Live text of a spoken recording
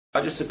I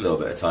just took a little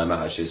bit of time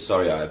out, actually.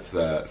 Sorry for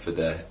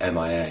the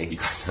MIA. You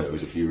guys know there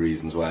was a few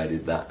reasons why I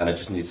did that. And I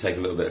just need to take a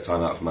little bit of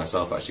time out for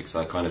myself, actually, because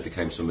I kind of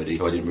became somebody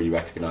who I didn't really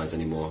recognise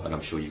anymore, and I'm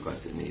sure you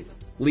guys didn't either.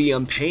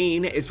 Liam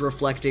Payne is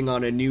reflecting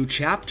on a new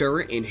chapter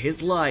in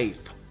his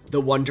life.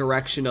 The One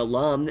Direction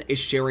alum is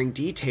sharing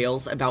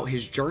details about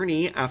his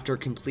journey after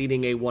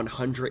completing a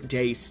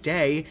 100-day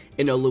stay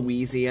in a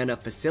Louisiana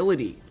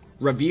facility,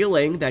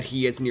 revealing that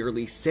he is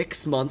nearly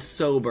 6 months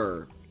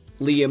sober.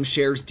 Liam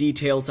shares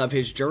details of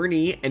his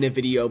journey in a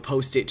video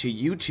posted to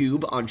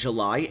YouTube on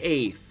July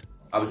 8th.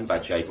 I was in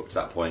bad shape up to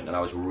that point, and I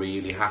was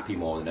really happy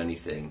more than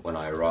anything when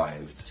I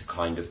arrived to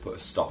kind of put a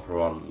stopper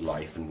on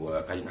life and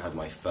work. I didn't have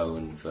my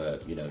phone for,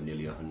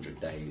 nearly 100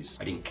 days.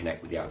 I didn't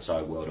connect with the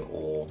outside world at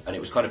all. And it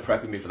was kind of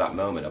prepping me for that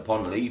moment.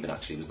 Upon leaving,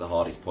 actually, was the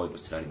hardest point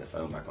was turning the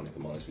phone back on, if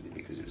I'm honest with you,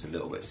 because it was a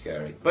little bit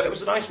scary. But it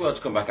was a nice world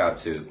to come back out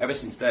to. Ever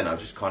since then, I've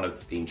just kind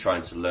of been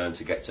trying to learn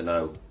to get to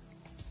know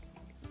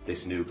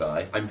this new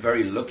guy. I'm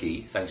very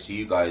lucky, thanks to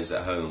you guys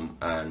at home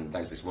and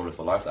thanks to this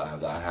wonderful life that I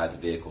have, that I had a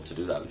vehicle to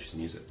do that, which is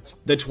music.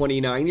 The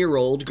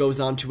 29-year-old goes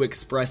on to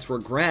express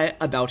regret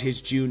about his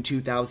June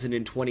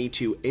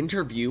 2022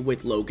 interview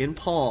with Logan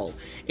Paul,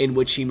 in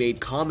which he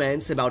made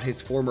comments about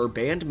his former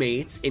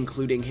bandmates,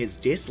 including his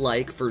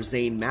dislike for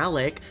Zayn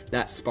Malik,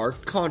 that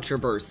sparked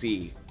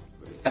controversy.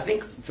 I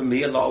think for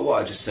me, a lot of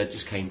what I just said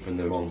just came from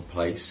the wrong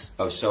place.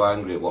 I was so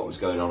angry at what was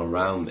going on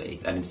around me,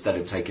 and instead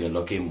of taking a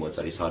look inwards,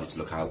 I decided to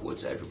look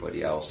outwards at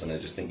everybody else. And I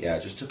just think, I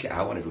just took it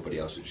out on everybody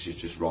else, which is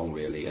just wrong,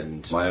 really.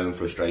 And my own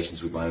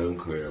frustrations with my own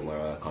career and where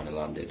I kind of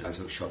landed, I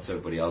took shots at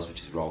everybody else,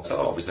 which is wrong.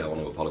 So obviously, I want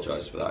to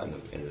apologise for that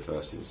in the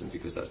first instance,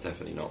 because that's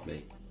definitely not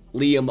me.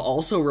 Liam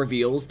also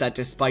reveals that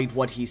despite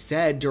what he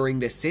said during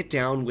the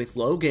sit-down with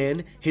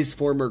Logan, his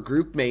former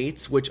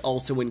groupmates, which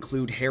also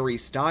include Harry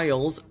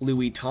Styles,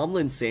 Louis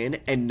Tomlinson,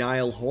 and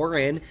Niall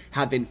Horan,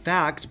 have in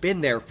fact been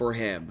there for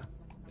him.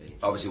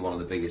 Obviously, one of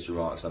the biggest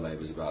remarks I made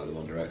was about the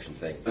One Direction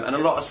thing. And a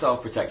lot of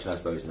self-protection, I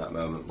suppose, in that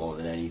moment, more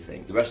than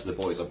anything. The rest of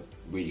the boys have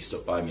really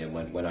stuck by me,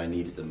 and when I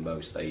needed them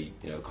most, they,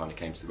 kind of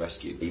came to the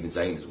rescue. Even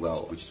Zayn as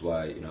well, which is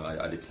why,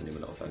 I did send him a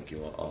little thank you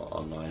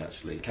online,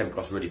 actually. It came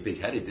across really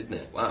big-headed, didn't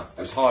it? Wow.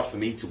 It was hard for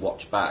me to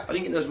watch back. I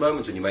think in those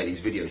moments when you make these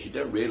videos, you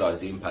don't realise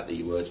the impact that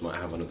your words might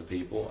have on other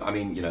people. I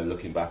mean,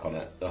 looking back on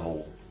it, the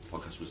whole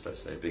podcast was,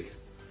 let's say, a big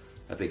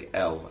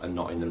L, and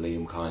not in the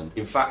Liam kind.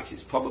 In fact,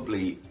 it's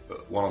probably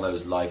one of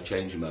those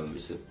life-changing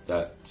moments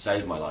that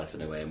saved my life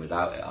in a way, and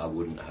without it I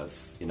wouldn't have,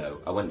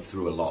 I went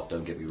through a lot,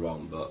 don't get me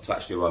wrong, but to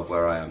actually arrive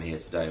where I am here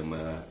today, and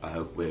where I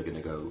hope we're going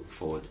to go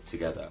forward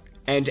together.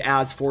 And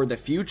as for the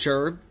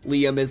future,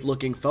 Liam is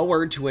looking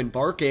forward to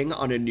embarking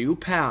on a new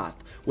path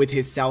with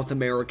his South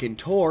American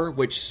tour,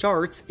 which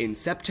starts in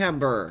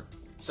September.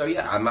 So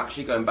yeah, I'm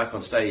actually going back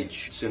on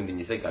stage sooner than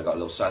you think. I got a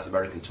little South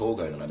American tour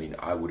going on. I mean,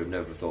 I would have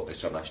never thought this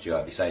time last year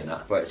I'd be saying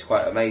that, but it's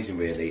quite amazing,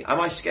 really. Am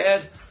I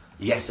scared?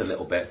 Yes, a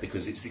little bit,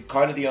 because it's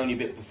kind of the only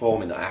bit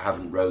performing that I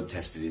haven't road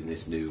tested in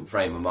this new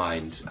frame of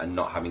mind, and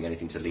not having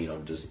anything to lean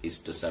on does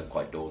sound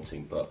quite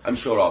daunting, but I'm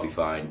sure I'll be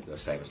fine.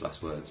 Those famous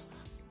last words.